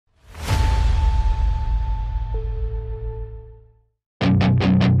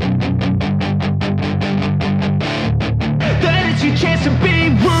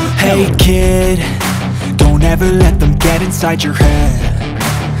Hey kid, don't ever let them get inside your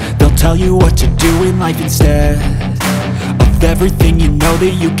head. They'll tell you what to do in life instead of everything you know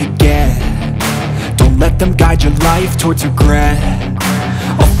that you could get. Don't let them guide your life towards regret.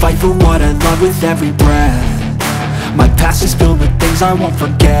 I'll fight for what I love with every breath. My past is filled with things I won't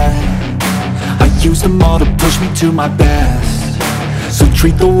forget. I use them all to push me to my best. So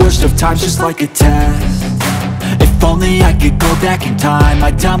treat the worst of times just like a test. If only I could go back in time,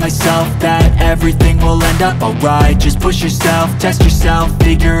 I'd tell myself that everything will end up alright. Just push yourself, test yourself,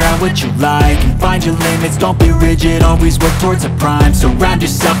 figure out what you like, and find your limits, don't be rigid, always work towards a prime. Surround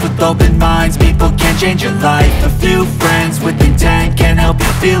yourself with open minds, people can change your life. A few friends with intent can help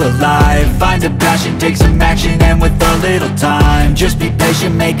you feel alive. Find a passion, take some action, and with a little time, just be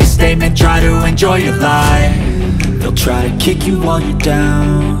patient, make a statement, try to enjoy your life. They'll try to kick you while you're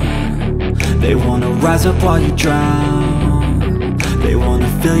down. They wanna rise up while you drown. They wanna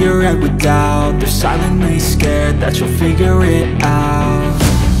fill your head with doubt. They're silently scared that you'll figure it out.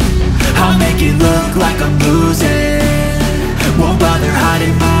 I'll make it look like I'm losing, won't bother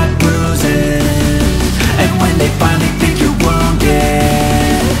hiding my bruises. And when they finally think you're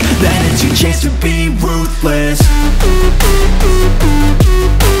wounded, then it's your chance to be ruthless.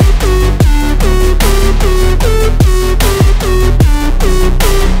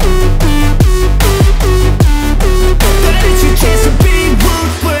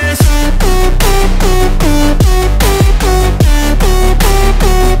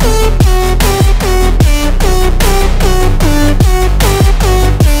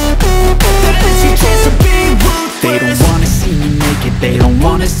 They don't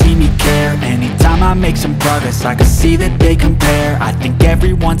wanna see me care. Anytime I make some progress, I can see that they compare. I think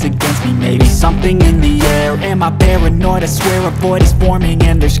everyone's against me, maybe something in the air. Am I paranoid? I swear a void is forming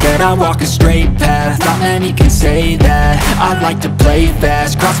and they're scared I walk a straight path. Not many can say that. I like to play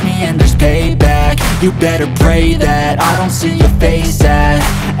fast, cross me and there's payback. You better pray that I don't see your face at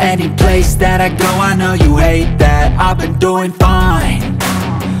any place that I go. I know you hate that. I've been doing fine,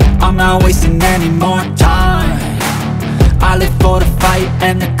 I'm not wasting any more time. I live for the fight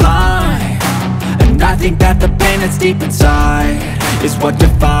and the climb, and I think that the pain that's deep inside is what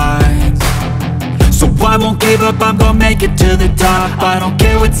defines. So I won't give up, I'm gonna make it to the top. I don't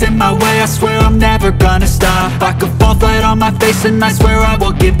care what's in my way, I swear I'm never gonna stop. I could fall flat on my face and I swear I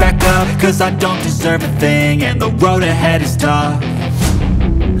will get back up, cause I don't deserve a thing and the road ahead is tough.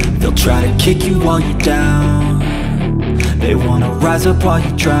 They'll try to kick you while you're down. They wanna rise up while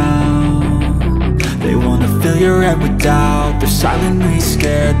you drown. They wanna fill your head with doubt. They're silently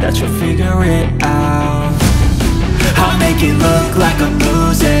scared that you'll figure it out. I'll make it look like I'm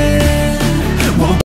losing,